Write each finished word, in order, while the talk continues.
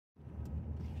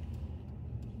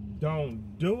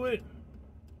Don't do it.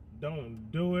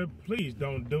 Don't do it. Please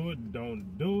don't do it.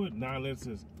 Don't do it. Now, this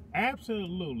is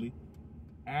absolutely,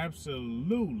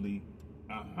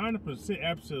 100%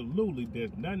 absolutely,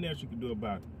 there's nothing else you can do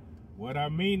about it. What I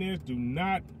mean is, do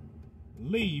not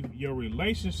leave your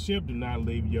relationship, do not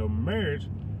leave your marriage,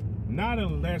 not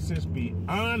unless it's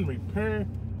beyond repair.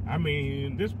 I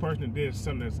mean, this person did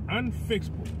something that's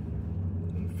unfixable.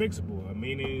 Unfixable. I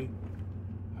mean,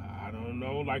 I don't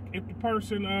know, like if the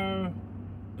person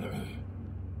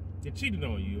they cheated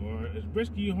on you or is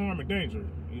risking your harm and danger,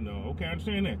 you know, okay, I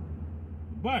understand that.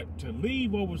 But to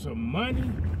leave over some money,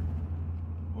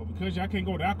 or because y'all can't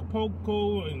go to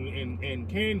Acapulco and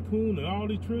Cancun and all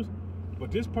these trips,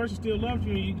 but this person still loves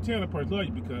you, and you can tell that person loves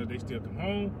you because they still come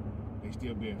home, they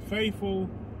still being faithful,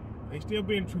 they still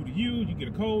being true to you. You get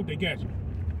a cold, they got you.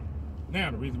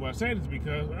 Now, the reason why I say this is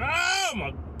because, oh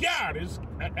my God,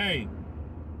 hey,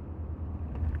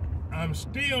 I'm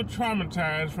still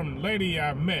traumatized from the lady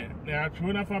I met. Now, sure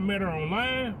enough, I met her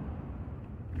online.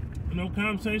 You know,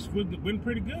 conversations went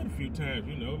pretty good a few times,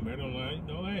 you know, met online,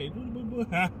 you know, hey, you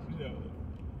know.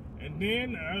 And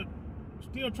then,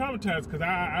 still traumatized because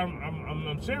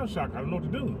I'm shell shocked. I don't know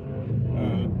what to do.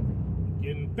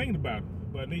 Thinking about it.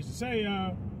 But needs to say,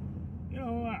 you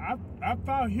know, I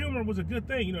thought humor was a good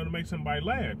thing, you know, to make somebody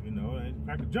laugh, you know, and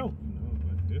crack a joke, you know.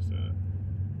 But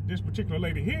this particular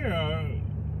lady here,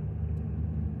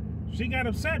 she got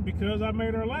upset because I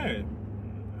made her laugh.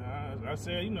 I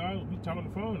said, you know, I was talking on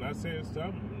the phone. I said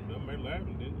something, I made her laugh,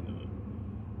 and then, you know,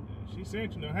 she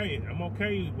said, you know, hey, I'm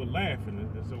okay with laughing.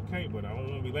 It's okay, but I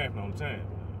don't want to be laughing all the time.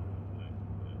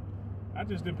 I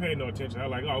just didn't pay no attention. I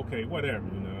was like, oh, okay, whatever,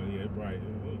 you know, yeah, right.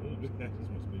 That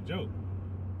just must be a joke.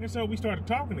 And so we started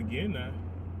talking again,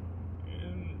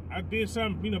 and I did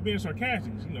something, you know, being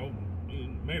sarcastic, you know,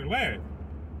 made her laugh.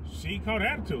 She caught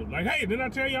attitude. Like, hey, didn't I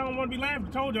tell you I don't want to be laughing?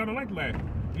 I told you I don't like to laugh.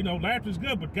 You know, laughter's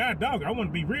good, but God dog, I want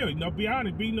to be real, you know, be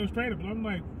honest, be no straight up. And I'm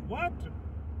like, what?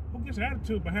 Who gets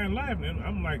attitude behind laughing? And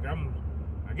I'm like, I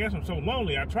guess I'm so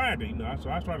lonely. I tried to, you know, so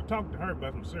I started talking to her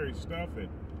about some serious stuff and,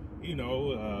 you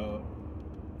know,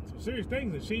 some serious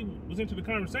things, and she was into the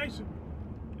conversation.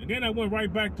 And then I went right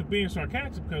back to being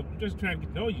sarcastic because I'm just trying to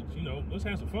get to know you, you know, let's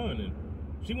have some fun. And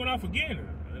she went off again.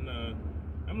 And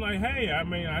I'm like, hey, I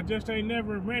mean, I just ain't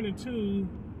never ran into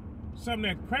something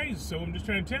that crazy, so I'm just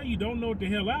trying to tell you, don't know what the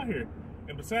hell out here.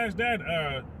 And besides that,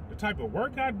 the type of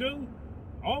work I do,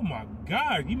 oh my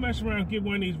God, you mess around and get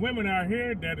one of these women out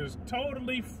here that is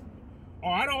totally,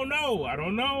 I don't know,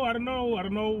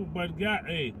 but God,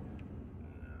 hey,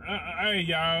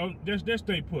 y'all, just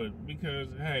stay put, because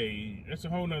hey, that's a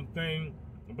whole nother thing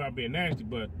about being nasty.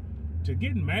 But to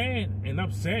get mad and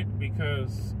upset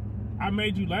because I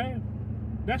made you laugh,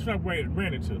 that's what I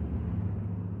ran into.